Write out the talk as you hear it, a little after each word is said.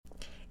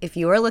If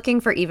you are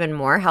looking for even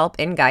more help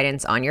and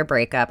guidance on your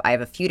breakup, I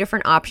have a few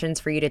different options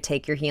for you to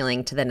take your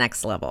healing to the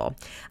next level.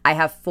 I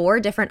have 4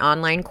 different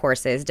online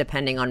courses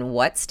depending on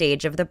what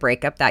stage of the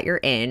breakup that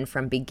you're in,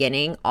 from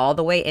beginning all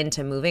the way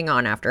into moving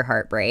on after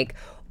heartbreak.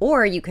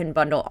 Or you can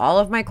bundle all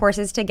of my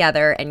courses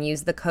together and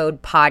use the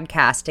code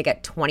PODCAST to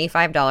get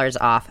 $25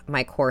 off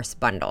my course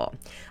bundle.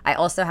 I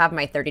also have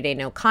my 30-day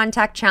no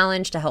contact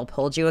challenge to help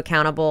hold you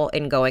accountable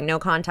in going no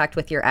contact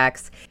with your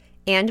ex.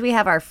 And we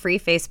have our free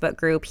Facebook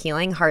group,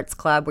 Healing Hearts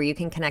Club, where you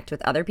can connect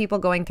with other people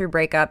going through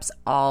breakups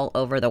all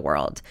over the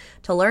world.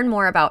 To learn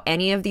more about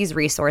any of these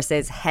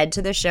resources, head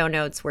to the show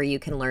notes where you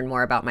can learn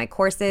more about my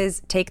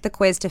courses, take the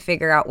quiz to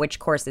figure out which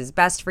course is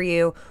best for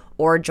you,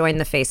 or join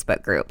the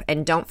Facebook group.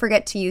 And don't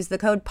forget to use the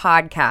code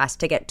PODCAST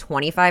to get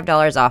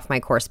 $25 off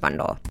my course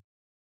bundle.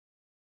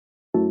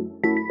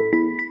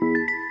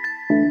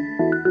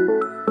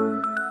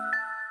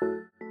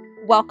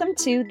 Welcome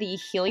to the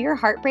Heal Your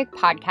Heartbreak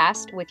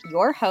podcast with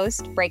your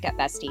host, Breakup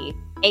Bestie,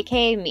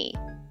 aka me,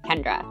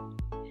 Kendra.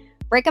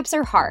 Breakups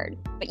are hard,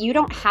 but you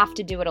don't have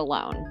to do it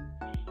alone.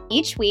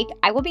 Each week,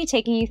 I will be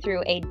taking you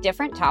through a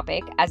different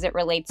topic as it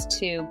relates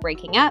to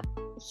breaking up,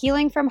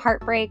 healing from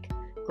heartbreak,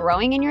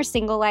 growing in your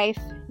single life,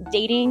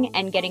 dating,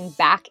 and getting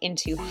back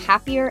into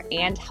happier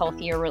and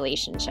healthier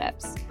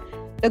relationships.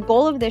 The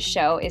goal of this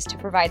show is to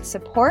provide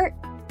support,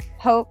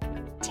 hope,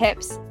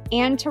 tips,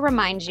 and to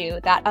remind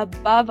you that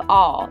above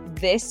all,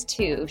 this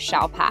too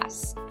shall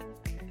pass.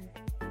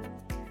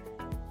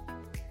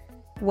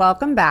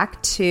 Welcome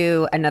back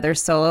to another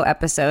solo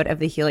episode of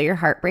the Heal Your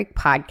Heartbreak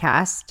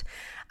podcast.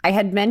 I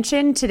had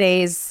mentioned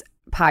today's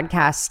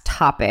podcast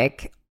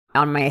topic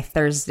on my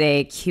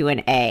Thursday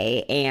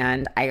Q&A,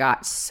 and I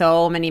got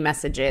so many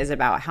messages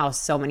about how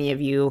so many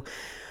of you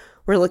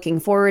were looking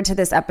forward to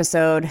this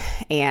episode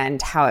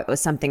and how it was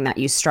something that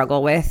you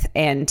struggle with.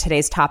 And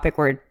today's topic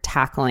we're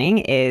tackling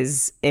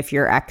is if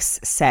your ex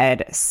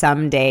said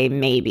someday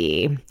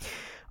maybe,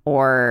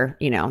 or,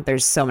 you know,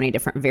 there's so many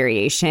different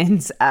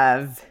variations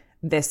of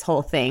this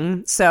whole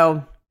thing.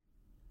 So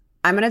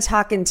I'm going to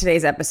talk in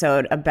today's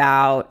episode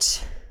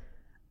about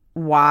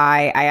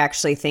why I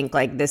actually think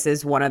like this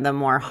is one of the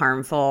more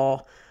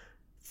harmful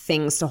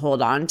things to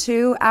hold on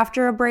to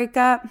after a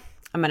breakup.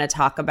 I'm going to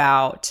talk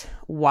about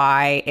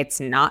why it's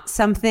not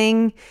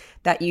something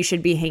that you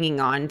should be hanging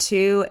on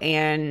to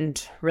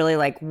and really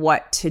like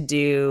what to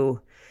do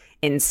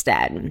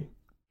instead.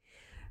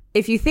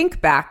 If you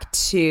think back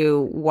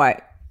to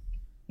what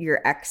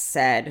your ex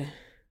said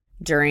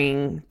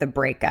during the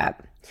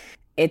breakup,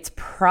 it's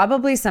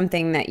probably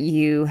something that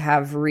you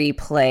have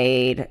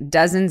replayed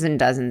dozens and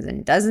dozens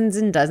and dozens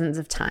and dozens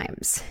of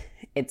times.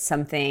 It's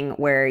something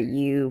where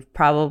you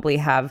probably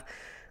have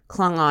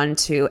clung on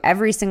to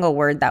every single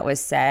word that was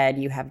said.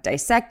 You have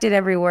dissected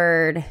every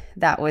word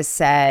that was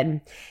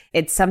said.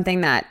 It's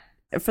something that,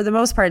 for the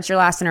most part, it's your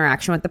last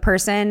interaction with the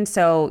person.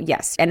 So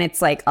yes, and it's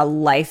like a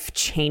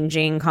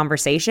life-changing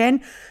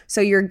conversation.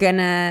 So you're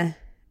gonna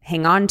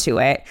hang on to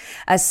it,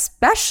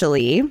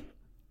 especially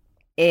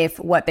if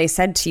what they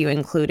said to you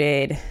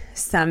included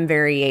some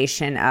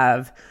variation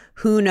of,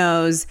 who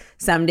knows,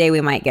 someday we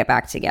might get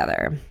back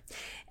together.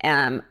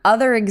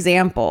 Other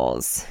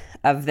examples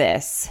of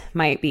this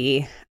might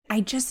be, I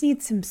just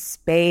need some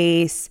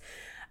space.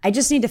 I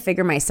just need to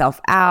figure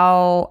myself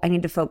out. I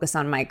need to focus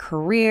on my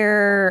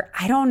career.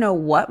 I don't know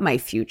what my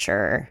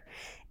future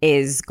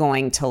is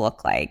going to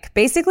look like.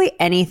 Basically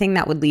anything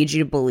that would lead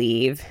you to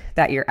believe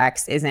that your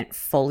ex isn't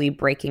fully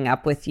breaking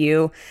up with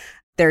you.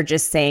 They're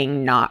just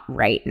saying not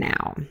right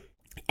now.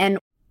 And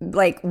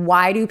like,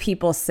 why do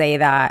people say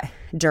that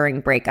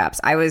during breakups?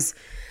 I was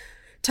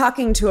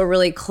talking to a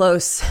really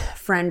close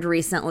friend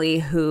recently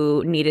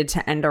who needed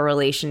to end a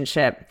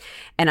relationship.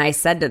 And I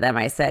said to them,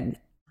 I said,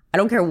 I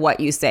don't care what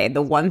you say.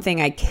 The one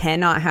thing I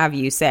cannot have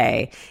you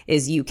say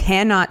is you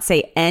cannot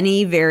say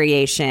any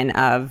variation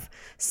of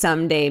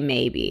someday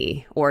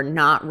maybe or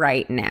not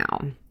right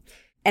now.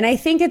 And I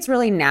think it's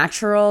really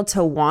natural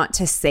to want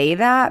to say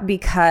that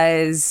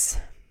because,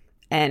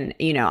 and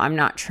you know, I'm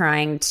not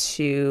trying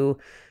to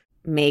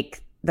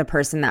make the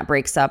person that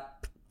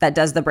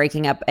does the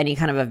breaking up any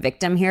kind of a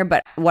victim here.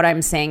 But what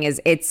I'm saying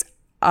is it's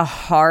a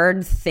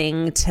hard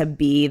thing to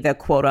be the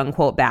quote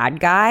unquote bad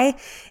guy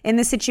in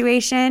the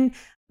situation.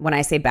 When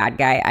I say bad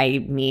guy, I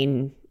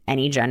mean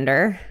any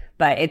gender,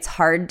 but it's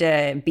hard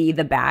to be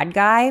the bad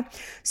guy.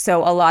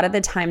 So a lot of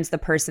the times the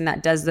person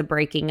that does the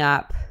breaking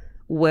up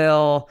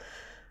will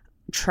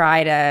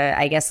try to,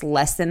 I guess,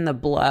 lessen the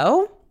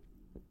blow.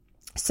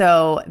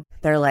 So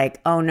they're like,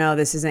 oh no,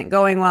 this isn't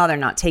going well. They're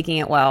not taking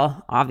it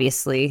well.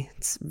 Obviously,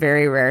 it's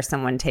very rare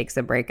someone takes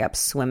a breakup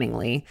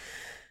swimmingly.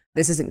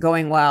 This isn't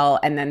going well.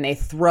 And then they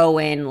throw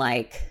in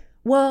like,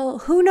 well,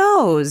 who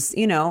knows?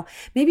 You know,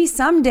 maybe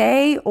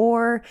someday,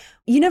 or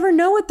you never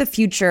know what the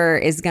future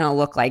is going to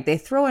look like. They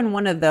throw in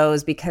one of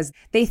those because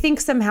they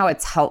think somehow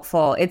it's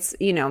helpful. It's,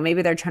 you know,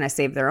 maybe they're trying to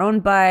save their own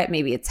butt.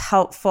 Maybe it's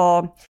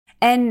helpful.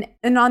 And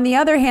on the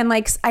other hand,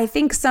 like, I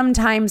think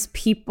sometimes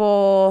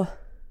people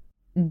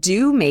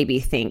do maybe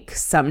think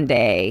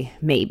someday,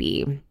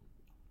 maybe,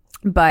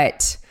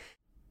 but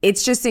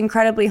it's just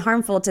incredibly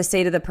harmful to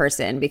say to the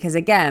person because,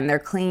 again, they're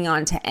clinging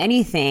on to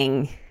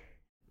anything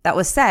that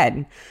was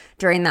said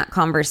during that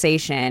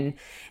conversation.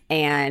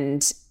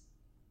 And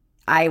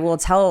I will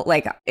tell,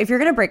 like, if you're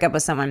going to break up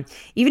with someone,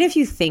 even if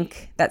you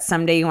think that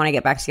someday you want to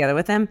get back together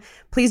with them,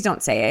 please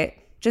don't say it.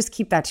 Just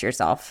keep that to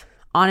yourself.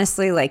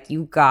 Honestly, like,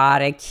 you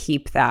gotta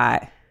keep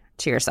that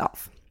to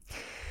yourself.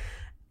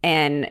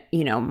 And,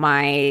 you know,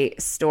 my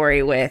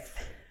story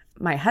with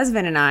my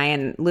husband and I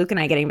and Luke and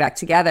I getting back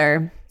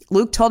together,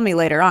 Luke told me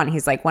later on,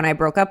 he's like, when I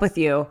broke up with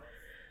you,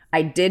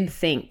 I did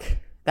think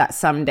that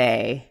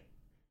someday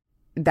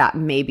that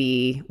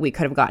maybe we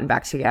could have gotten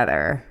back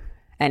together.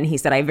 And he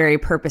said, I very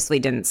purposely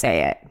didn't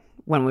say it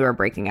when we were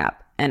breaking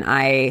up. And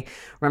I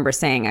remember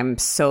saying, I'm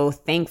so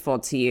thankful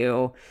to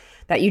you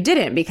that you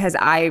didn't, because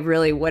I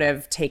really would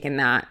have taken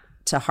that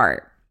to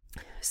heart.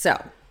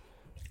 So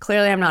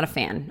clearly I'm not a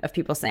fan of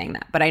people saying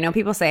that, but I know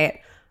people say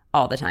it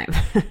all the time.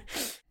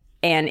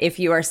 And if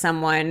you are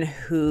someone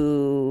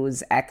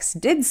whose ex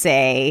did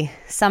say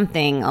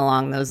something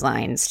along those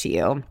lines to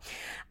you,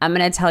 I'm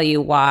going to tell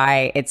you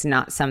why it's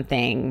not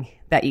something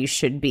that you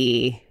should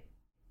be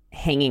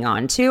hanging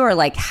on to, or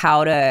like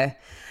how to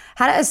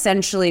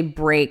essentially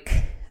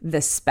break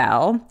the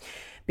spell.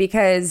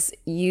 Because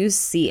you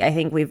see, I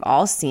think we've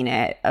all seen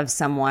it, of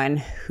someone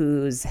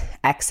whose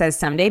ex says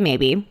someday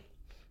maybe,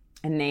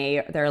 and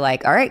they're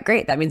like, all right,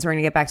 great, that means we're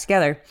going to get back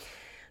together.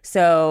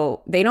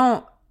 So they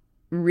don't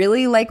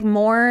really like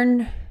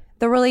mourn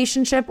the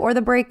relationship or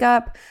the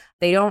breakup.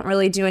 They don't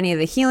really do any of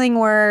the healing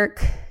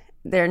work.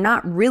 They're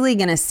not really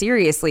going to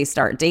seriously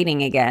start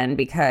dating again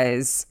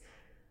because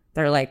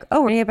they're like,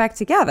 oh, we're going to get back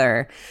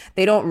together.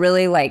 They don't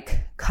really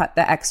like cut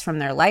the ex from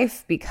their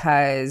life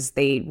because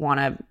they want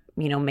to,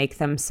 you know, make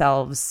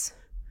themselves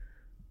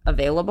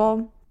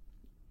available.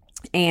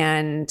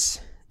 And,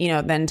 you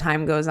know, then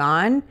time goes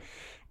on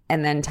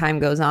and then time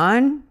goes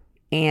on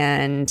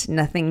and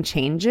nothing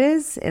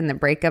changes and the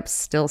breakup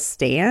still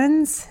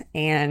stands.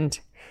 And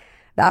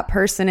that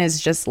person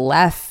is just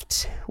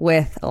left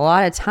with a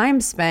lot of time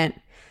spent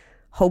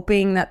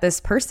hoping that this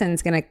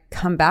person's going to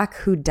come back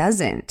who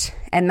doesn't.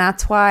 And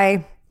that's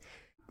why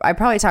I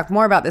probably talk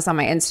more about this on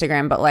my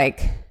Instagram, but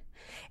like,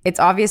 it's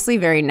obviously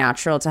very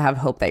natural to have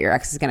hope that your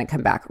ex is going to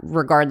come back,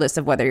 regardless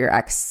of whether your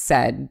ex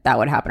said that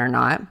would happen or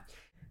not.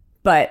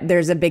 But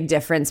there's a big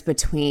difference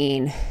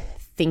between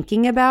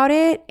thinking about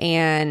it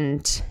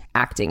and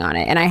acting on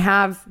it. And I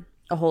have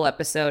a whole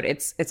episode.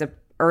 It's a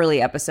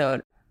early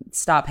episode,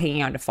 Stop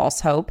Hanging On to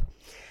False Hope.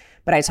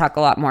 But I talk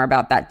a lot more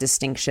about that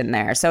distinction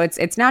there. So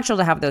it's natural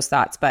to have those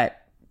thoughts,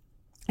 but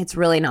it's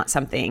really not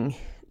something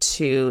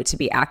to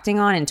be acting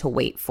on and to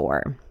wait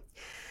for.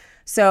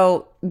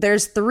 So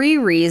there's 3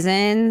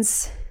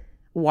 reasons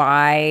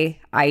why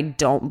I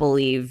don't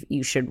believe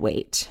you should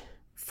wait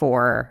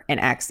for an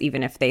ex,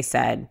 even if they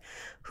said,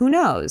 who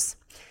knows?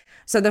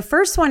 So the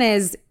first one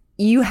is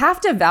you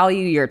have to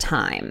value your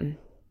time.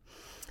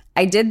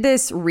 I did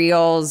this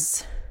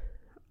Reels,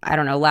 I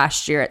don't know,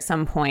 last year at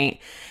some point,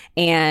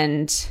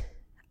 and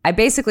I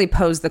basically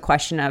posed the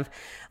question of,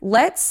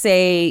 let's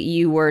say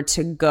you were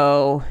to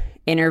go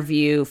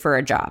interview for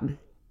a job.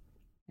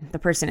 The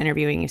person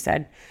interviewing you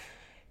said,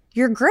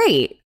 you're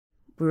great.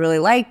 We really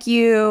like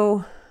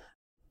you.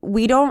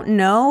 We don't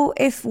know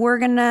if we're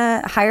going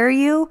to hire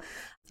you.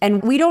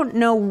 And we don't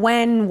know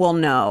when we'll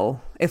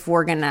know if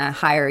we're going to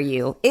hire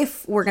you,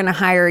 if we're going to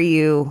hire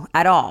you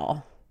at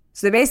all.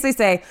 So they basically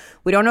say,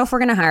 we don't know if we're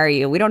going to hire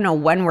you. We don't know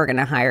when we're going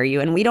to hire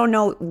you. And we don't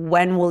know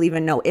when we'll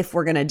even know if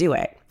we're going to do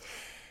it.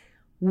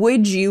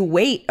 Would you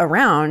wait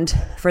around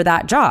for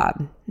that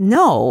job?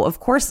 No, of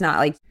course not.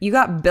 Like, you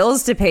got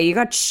bills to pay. You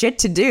got shit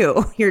to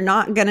do. You're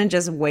not going to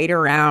just wait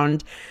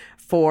around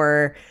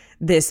for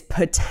this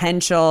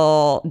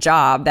potential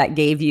job that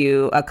gave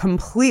you a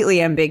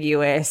completely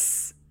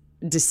ambiguous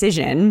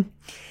decision.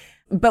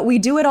 But we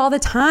do it all the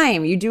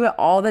time. You do it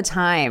all the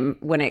time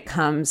when it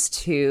comes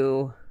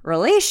to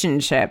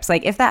relationships.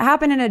 Like, if that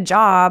happened in a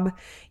job,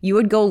 you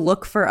would go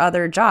look for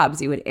other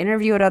jobs. You would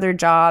interview at other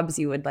jobs.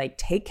 You would like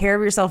take care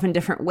of yourself in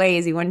different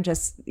ways. You wouldn't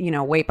just,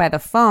 wait by the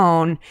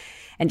phone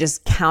and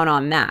just count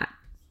on that.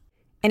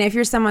 And if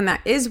you're someone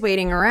that is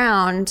waiting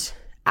around,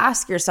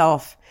 ask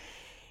yourself,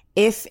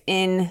 if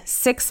in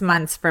 6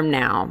 months from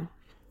now,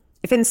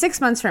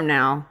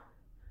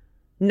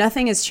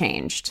 nothing has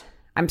changed,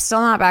 I'm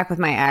still not back with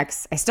my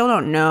ex, I still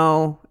don't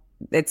know,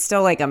 it's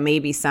still like a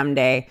maybe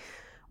someday,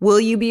 will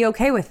you be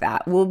okay with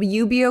that? Will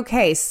you be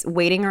okay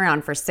waiting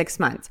around for 6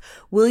 months?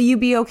 Will you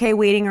be okay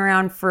waiting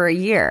around for a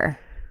year?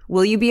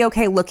 Will you be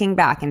okay looking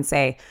back and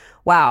say,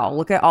 wow,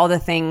 look at all the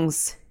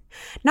things?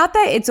 Not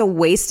that it's a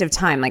waste of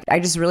time. Like, I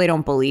just really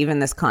don't believe in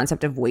this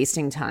concept of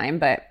wasting time,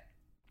 but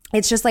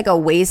it's just like a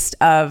waste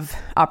of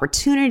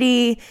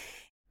opportunity.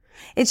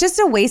 It's just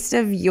a waste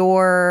of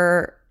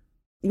your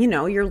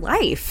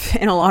life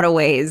in a lot of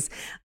ways.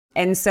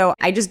 And so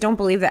I just don't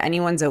believe that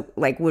anyone's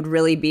would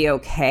really be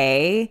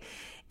okay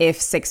if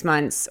 6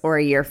 months or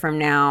a year from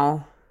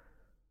now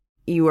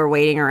you were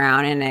waiting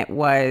around and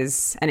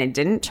it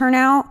didn't turn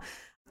out.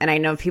 And I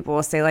know people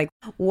will say, like,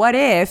 what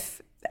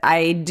if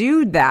I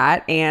do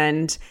that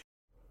and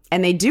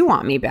they do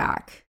want me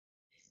back.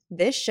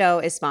 This show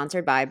is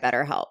sponsored by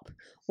BetterHelp.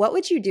 What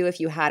would you do if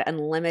you had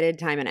unlimited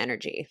time and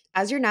energy?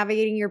 As you're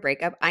navigating your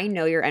breakup, I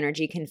know your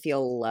energy can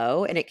feel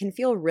low and it can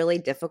feel really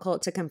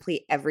difficult to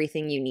complete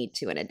everything you need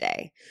to in a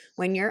day.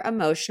 When you're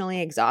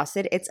emotionally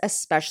exhausted, it's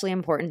especially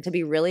important to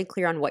be really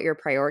clear on what your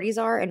priorities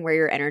are and where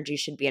your energy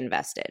should be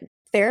invested.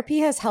 Therapy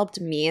has helped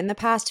me in the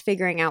past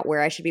figuring out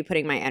where I should be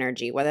putting my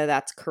energy, whether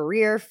that's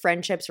career,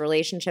 friendships,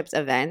 relationships,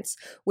 events,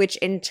 which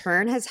in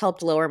turn has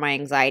helped lower my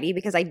anxiety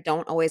because I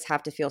don't always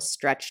have to feel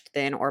stretched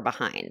thin or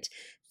behind.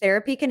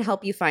 Therapy can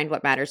help you find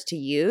what matters to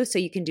you so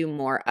you can do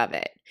more of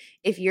it.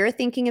 If you're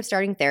thinking of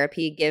starting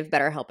therapy, give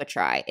BetterHelp a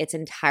try. It's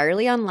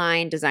entirely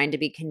online, designed to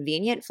be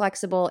convenient,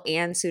 flexible,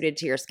 and suited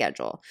to your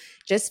schedule.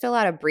 Just fill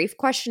out a brief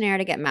questionnaire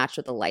to get matched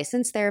with a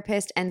licensed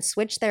therapist and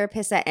switch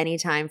therapists at any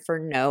time for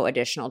no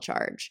additional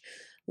charge.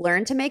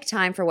 Learn to make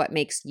time for what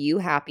makes you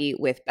happy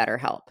with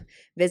BetterHelp.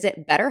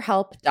 Visit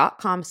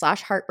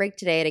betterhelp.com/heartbreak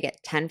today to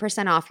get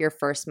 10% off your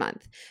first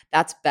month.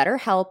 That's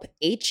BetterHelp,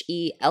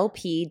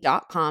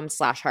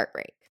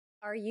 HELP.com/heartbreak.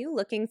 Are you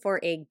looking for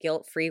a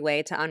guilt-free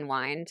way to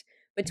unwind?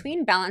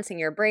 Between balancing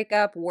your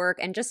breakup, work,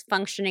 and just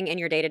functioning in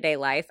your day-to-day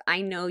life,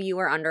 I know you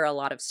are under a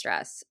lot of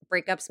stress.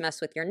 Breakups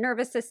mess with your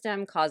nervous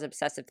system, cause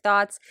obsessive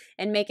thoughts,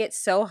 and make it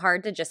so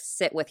hard to just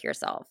sit with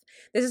yourself.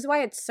 This is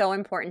why it's so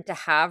important to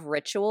have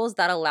rituals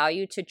that allow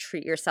you to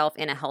treat yourself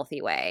in a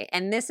healthy way.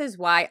 And this is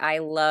why I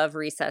love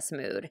Recess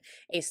Mood,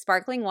 a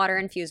sparkling water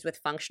infused with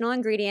functional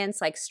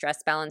ingredients like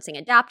stress-balancing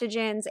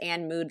adaptogens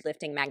and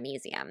mood-lifting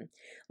magnesium.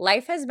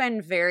 Life has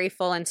been very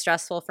full and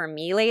stressful for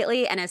me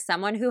lately, and as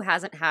someone who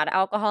hasn't had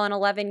alcohol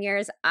in 11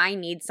 years, I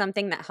need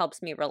something that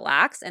helps me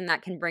relax and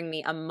that can bring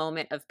me a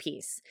moment of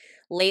peace.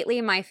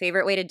 Lately, my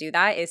favorite way to do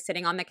that is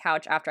sitting on the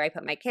couch after I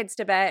put my kids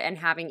to bed and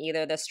having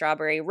either the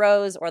strawberry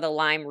rose or the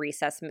lime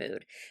Recess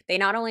Mood. They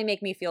not only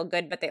make me feel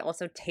good, but they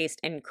also taste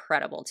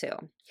incredible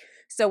too.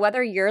 So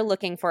whether you're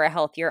looking for a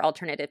healthier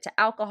alternative to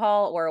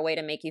alcohol or a way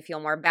to make you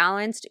feel more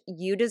balanced,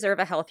 you deserve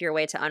a healthier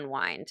way to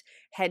unwind.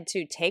 Head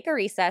to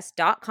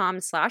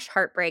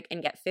takearecess.com/heartbreak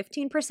and get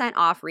 15%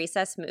 off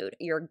Recess Mood,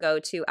 your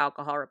go-to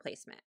alcohol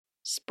replacement.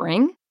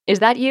 Spring? Is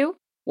that you?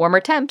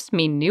 Warmer temps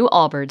mean new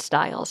Allbirds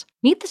styles.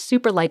 Meet the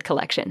Super Light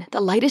Collection,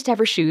 the lightest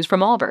ever shoes from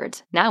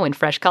Allbirds, now in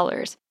fresh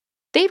colors.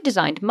 They've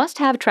designed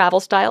must-have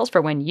travel styles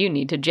for when you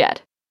need to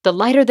jet. The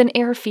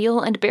lighter-than-air feel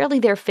and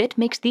barely-there fit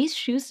makes these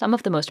shoes some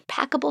of the most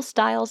packable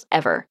styles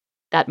ever.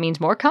 That means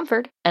more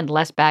comfort and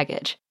less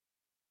baggage.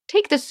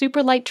 Take the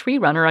Super Light Tree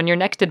Runner on your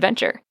next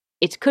adventure.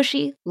 Its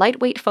cushy,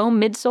 lightweight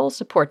foam midsole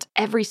supports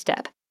every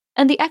step,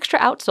 and the extra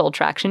outsole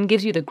traction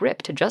gives you the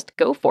grip to just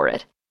go for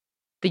it.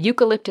 The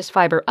eucalyptus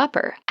fiber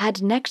upper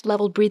adds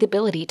next-level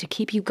breathability to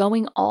keep you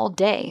going all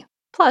day.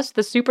 Plus,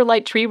 the Super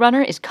Light Tree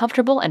Runner is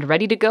comfortable and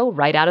ready to go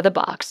right out of the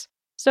box.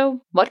 So,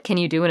 what can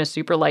you do in a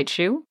super light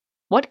shoe?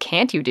 What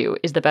can't you do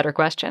is the better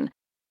question.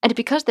 And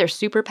because they're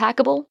super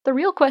packable, the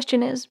real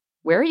question is,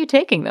 where are you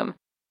taking them?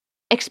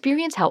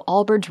 Experience how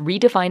Allbirds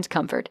redefines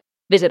comfort.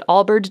 Visit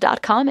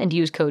allbirds.com and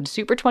use code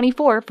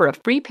SUPER24 for a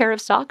free pair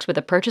of socks with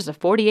a purchase of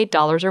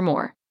 $48 or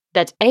more.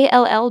 That's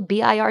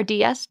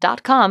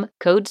ALLBIRDS.com,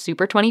 code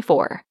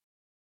SUPER24.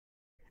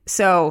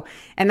 So,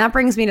 and that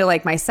brings me to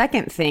like my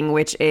second thing,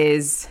 which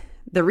is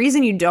the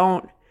reason you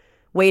don't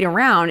wait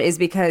around is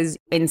because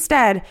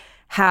instead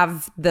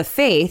have the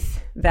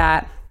faith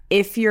that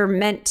if you're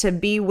meant to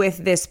be with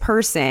this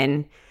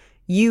person,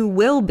 you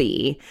will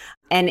be.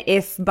 And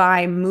if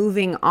by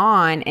moving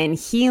on and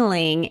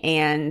healing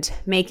and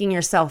making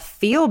yourself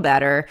feel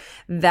better,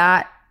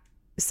 that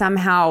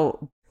somehow,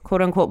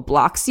 quote unquote,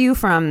 blocks you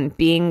from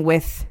being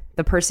with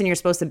the person you're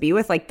supposed to be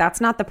with, like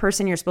that's not the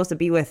person you're supposed to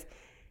be with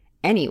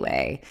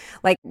anyway.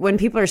 Like when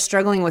people are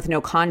struggling with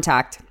no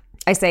contact,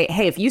 I say,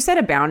 hey, if you set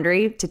a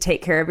boundary to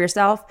take care of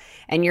yourself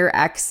and your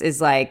ex is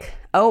like,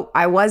 oh,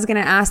 I was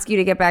going to ask you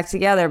to get back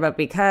together, but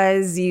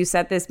because you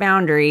set this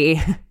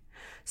boundary,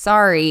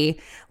 sorry,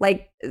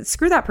 like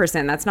screw that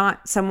person. That's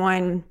not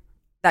someone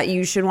that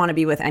you should want to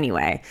be with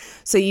anyway.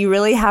 So you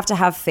really have to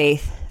have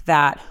faith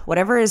that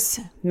whatever is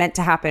meant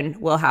to happen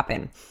will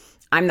happen.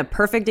 I'm the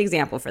perfect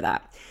example for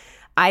that.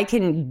 I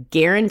can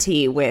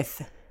guarantee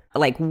with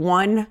like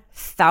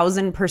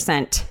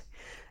 1,000%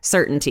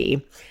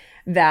 certainty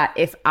that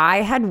if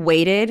I had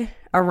waited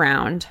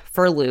around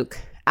for Luke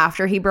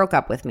after he broke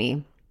up with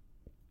me,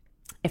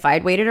 if I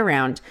had waited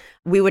around,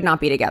 we would not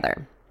be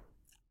together.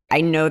 I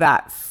know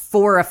that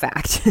for a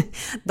fact.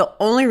 The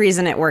only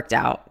reason it worked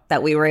out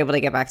that we were able to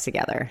get back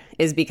together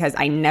is because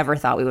I never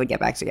thought we would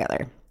get back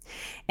together.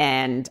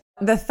 And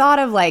the thought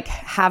of like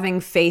having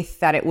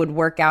faith that it would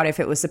work out if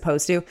it was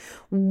supposed to,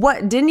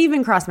 what didn't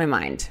even cross my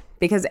mind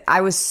because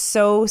I was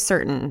so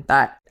certain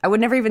that I would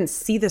never even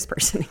see this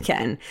person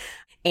again.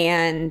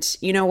 And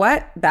you know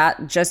what?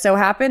 That just so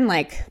happened,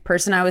 like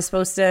person I was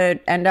supposed to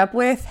end up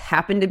with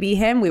happened to be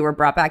him. We were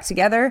brought back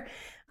together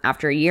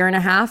after a year and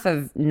a half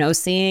of no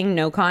seeing,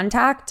 no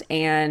contact.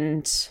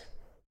 And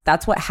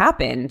that's what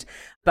happened.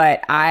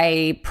 But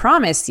I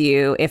promise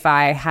you, if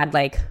I had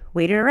like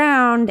waited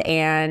around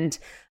and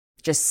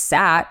just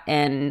sat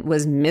and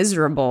was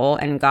miserable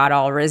and got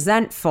all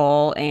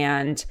resentful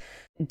and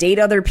date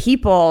other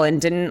people and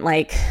didn't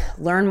like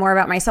learn more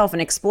about myself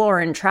and explore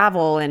and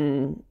travel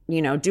and,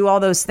 do all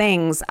those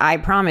things, I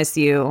promise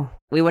you,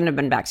 we wouldn't have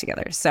been back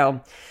together. So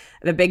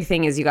the big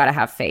thing is you got to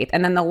have faith.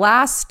 And then the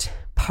last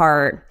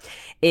part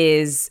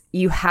is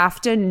you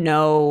have to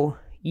know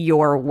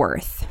your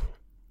worth.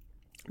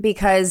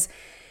 Because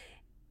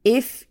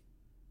if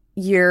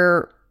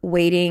you're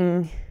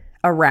waiting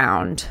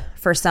around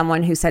for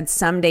someone who said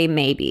someday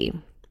maybe,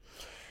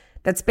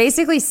 that's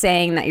basically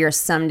saying that you're a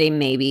someday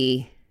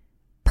maybe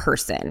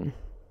person.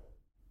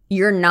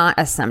 You're not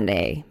a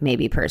someday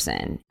maybe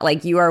person.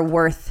 Like, you are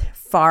worth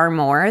far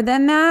more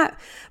than that.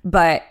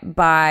 But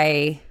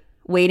by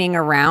waiting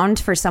around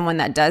for someone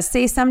that does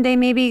say someday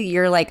maybe,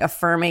 you're like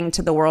affirming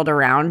to the world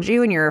around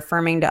you, and you're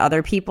affirming to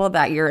other people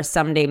that you're a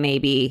someday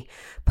maybe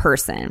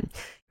person.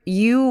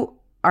 You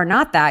are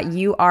not that.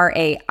 You are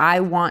a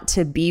I want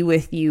to be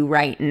with you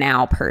right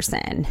now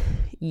person.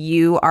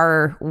 You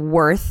are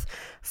worth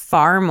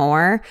far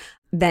more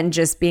than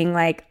just being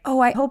like,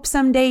 oh, I hope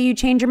someday you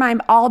change your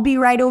mind. I'll be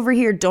right over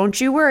here.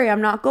 Don't you worry. I'm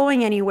not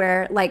going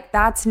anywhere. Like,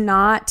 that's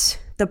not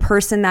the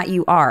person that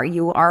you are.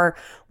 You are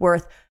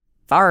worth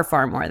far,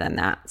 far more than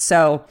that.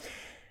 So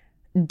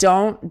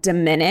don't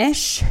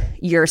diminish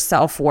your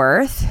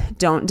self-worth.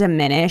 Don't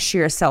diminish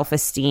your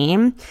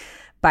self-esteem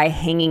by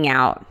hanging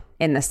out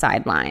in the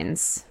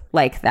sidelines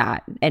like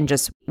that and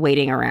just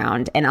waiting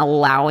around and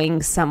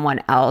allowing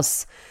someone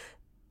else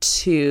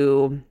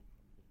to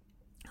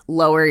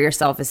lower your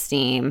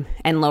self-esteem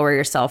and lower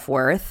your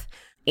self-worth.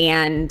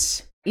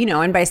 And,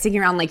 and by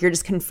sticking around, like, you're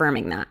just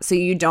confirming that. So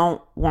you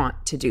don't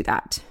want to do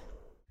that.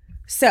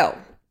 So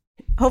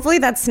hopefully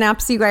that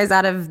snaps you guys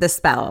out of the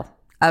spell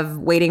of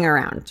waiting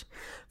around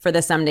for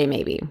the someday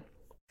maybe.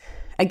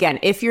 Again,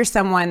 if you're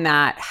someone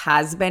that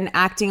has been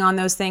acting on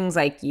those things,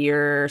 like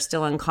you're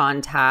still in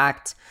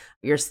contact,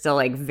 you're still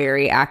like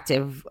very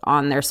active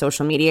on their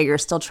social media, you're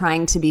still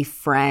trying to be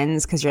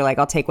friends because you're like,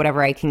 I'll take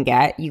whatever I can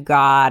get, you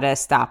gotta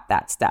stop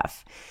that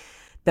stuff.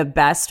 The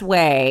best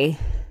way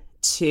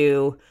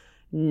to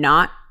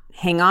not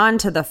hang on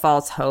to the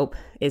false hope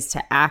is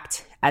to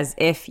act as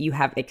if you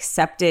have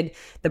accepted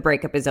the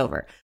breakup is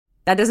over.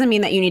 That doesn't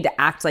mean that you need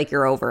to act like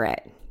you're over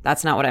it.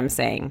 That's not what I'm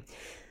saying.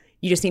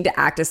 You just need to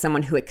act as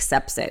someone who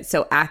accepts it.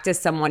 So act as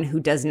someone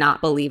who does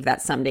not believe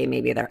that someday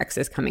maybe their ex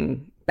is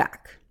coming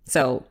back.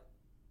 So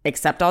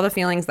accept all the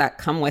feelings that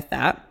come with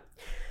that.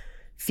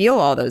 Feel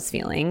all those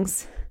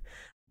feelings.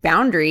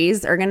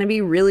 Boundaries are going to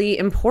be really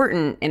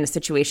important in a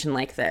situation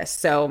like this.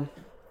 So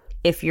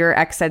if your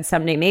ex said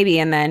someday maybe,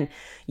 and then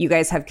you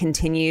guys have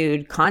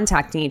continued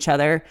contacting each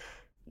other,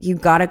 you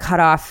got to cut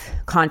off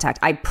contact.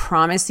 I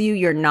promise you,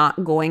 you're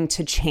not going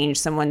to change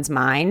someone's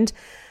mind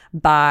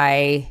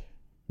by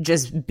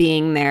just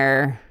being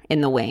there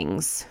in the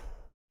wings.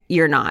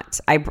 You're not.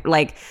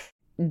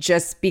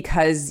 Just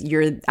because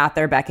you're at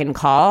their beck and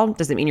call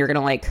doesn't mean you're going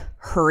to like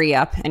hurry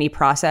up any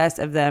process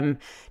of them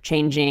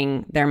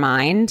changing their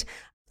mind.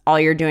 All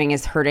you're doing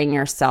is hurting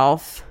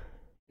yourself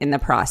in the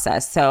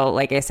process. So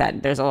like I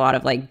said, there's a lot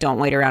of like, don't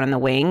wait around in the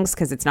wings,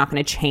 because it's not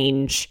going to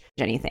change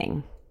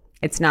anything.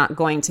 It's not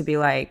going to be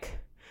like,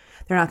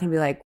 they're not going to be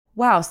like,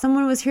 wow,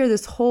 someone was here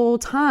this whole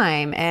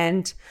time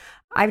and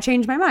I've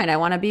changed my mind. I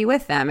want to be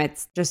with them.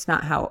 It's just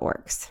not how it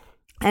works.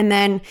 And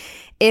then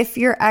if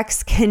your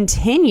ex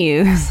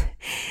continues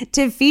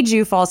to feed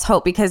you false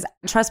hope, because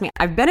trust me,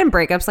 I've been in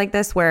breakups like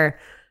this where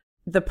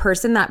the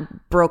person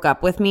that broke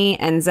up with me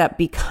ends up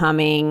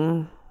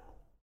becoming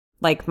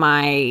like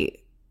my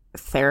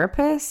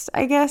therapist,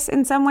 I guess,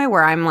 in some way,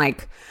 where I'm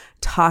like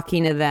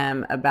talking to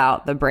them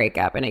about the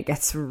breakup and it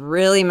gets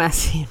really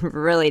messy,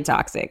 really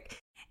toxic.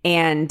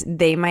 And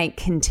they might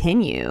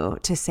continue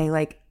to say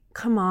like,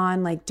 come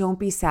on, like, don't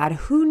be sad.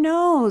 Who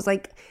knows?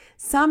 Like,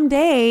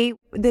 someday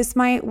this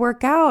might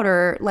work out,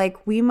 or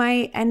like we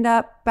might end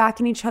up back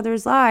in each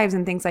other's lives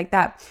and things like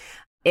that.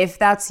 If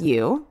that's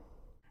you,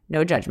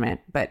 no judgment,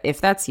 but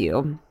if that's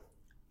you,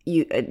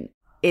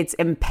 it's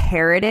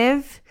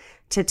imperative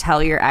to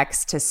tell your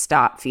ex to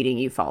stop feeding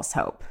you false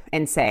hope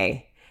and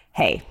say,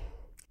 hey,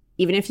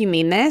 even if you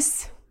mean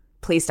this,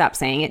 please stop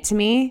saying it to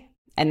me.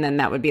 And then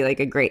that would be like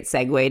a great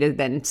segue to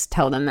then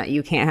tell them that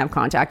you can't have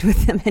contact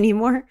with them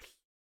anymore.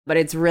 But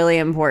it's really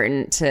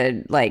important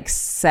to like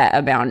set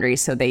a boundary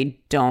so they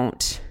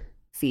don't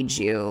feed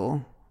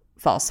you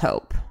false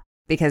hope,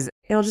 because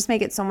it'll just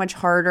make it so much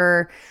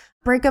harder.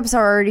 Breakups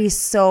are already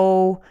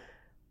so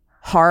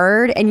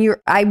hard, and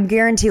I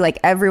guarantee like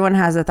everyone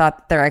has a thought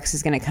that their ex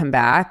is going to come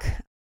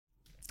back.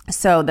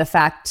 So the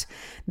fact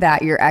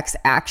that your ex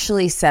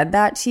actually said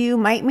that to you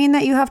might mean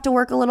that you have to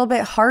work a little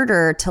bit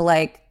harder to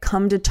like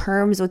come to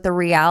terms with the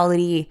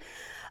reality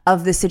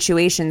of the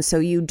situation, so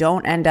you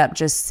don't end up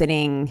just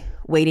sitting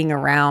waiting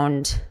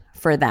around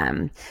for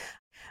them.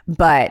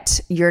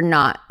 But you're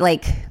not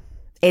like,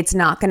 it's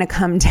not going to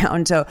come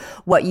down to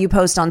what you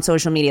post on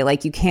social media.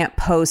 Like, you can't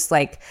post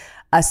like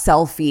a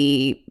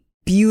selfie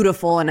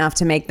beautiful enough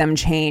to make them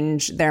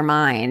change their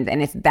mind.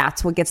 And if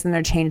that's what gets them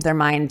to change their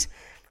mind,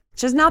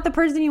 just not the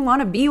person you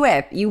want to be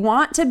with. You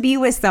want to be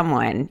with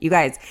someone, you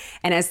guys.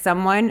 And as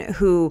someone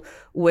who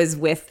was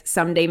with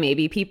Someday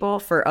Maybe people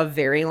for a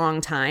very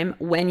long time,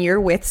 when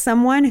you're with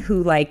someone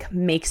who like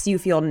makes you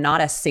feel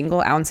not a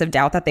single ounce of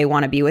doubt that they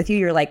want to be with you,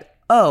 you're like,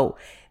 oh,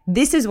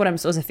 this is what I'm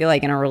supposed to feel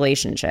like in a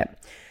relationship.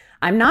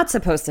 I'm not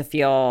supposed to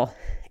feel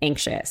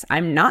anxious.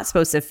 I'm not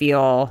supposed to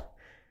feel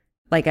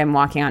like I'm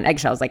walking on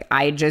eggshells. Like,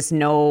 I just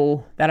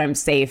know that I'm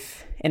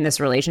safe in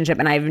this relationship,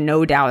 and I have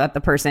no doubt that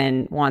the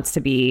person wants to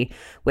be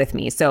with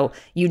me. So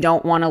you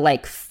don't want to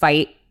like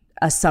fight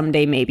a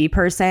Someday Maybe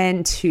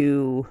person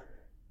to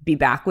be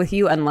back with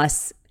you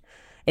unless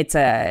it's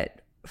a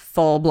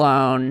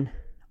full-blown,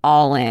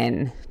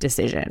 all-in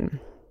decision.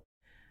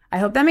 I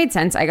hope that made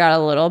sense. I got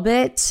a little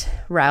bit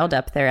riled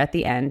up there at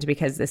the end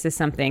because this is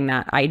something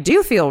that I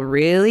do feel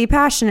really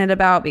passionate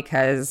about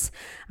because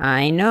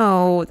I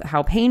know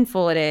how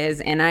painful it is.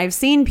 And I've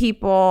seen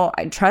people,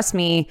 trust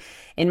me,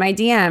 in my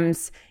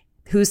DMs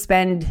who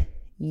spend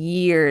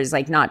years,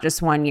 like not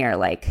just 1 year,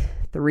 like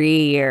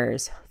 3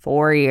 years,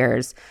 4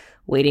 years,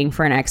 waiting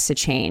for an ex to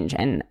change.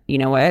 And you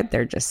know what?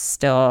 They're just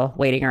still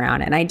waiting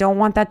around. And I don't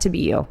want that to be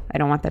you. I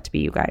don't want that to be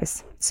you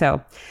guys.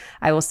 So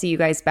I will see you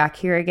guys back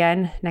here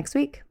again next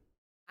week.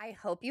 I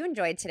hope you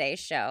enjoyed today's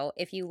show.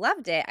 If you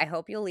loved it, I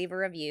hope you'll leave a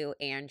review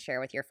and share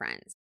with your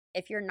friends.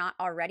 If you're not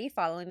already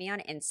following me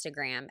on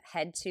Instagram,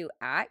 head to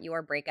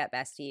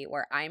 @YourBreakupBestie,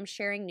 where I'm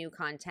sharing new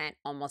content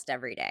almost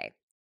every day.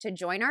 To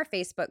join our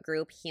Facebook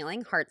group,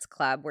 Healing Hearts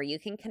Club, where you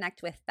can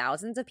connect with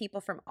thousands of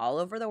people from all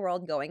over the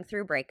world going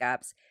through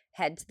breakups,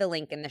 head to the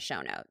link in the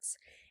show notes.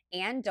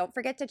 And don't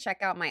forget to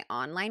check out my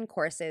online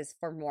courses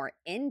for more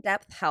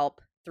in-depth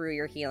help through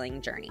your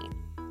healing journey.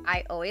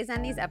 I always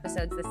end these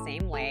episodes the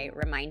same way,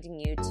 reminding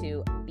you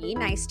to be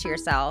nice to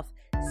yourself,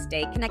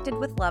 stay connected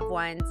with loved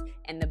ones,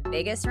 and the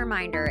biggest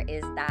reminder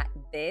is that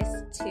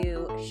this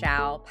too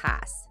shall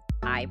pass.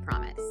 I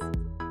promise.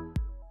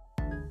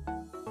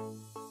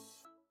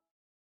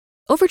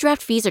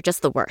 Overdraft fees are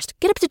just the worst.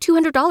 Get up to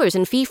 $200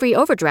 in fee-free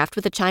overdraft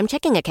with a Chime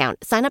checking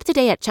account. Sign up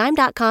today at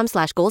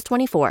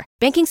chime.com/goals24.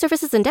 Banking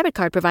services and debit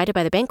card provided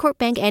by the Bancorp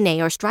Bank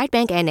N.A. or Stride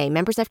Bank N.A.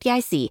 members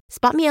FDIC.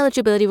 Spot me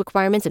eligibility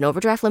requirements and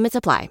overdraft limits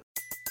apply.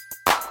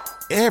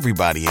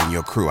 Everybody in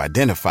your crew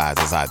identifies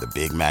as either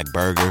Big Mac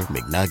Burger,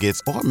 McNuggets,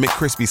 or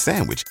McCrispy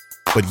Sandwich.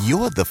 But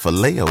you're the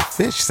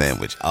Filet-O-Fish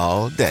Sandwich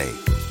all day.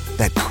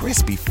 That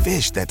crispy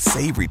fish, that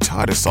savory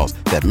tartar sauce,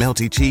 that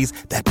melty cheese,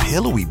 that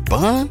pillowy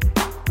bun.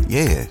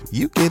 Yeah,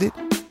 you get it.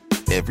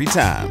 Every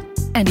time.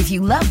 And if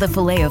you love the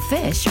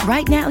Filet-O-Fish,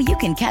 right now you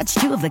can catch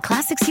two of the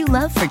classics you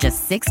love for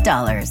just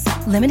 $6.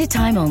 Limited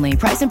time only.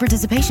 Price and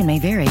participation may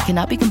vary.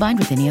 Cannot be combined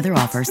with any other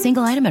offer.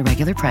 Single item at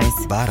regular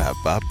price.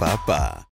 Ba-da-ba-ba-ba.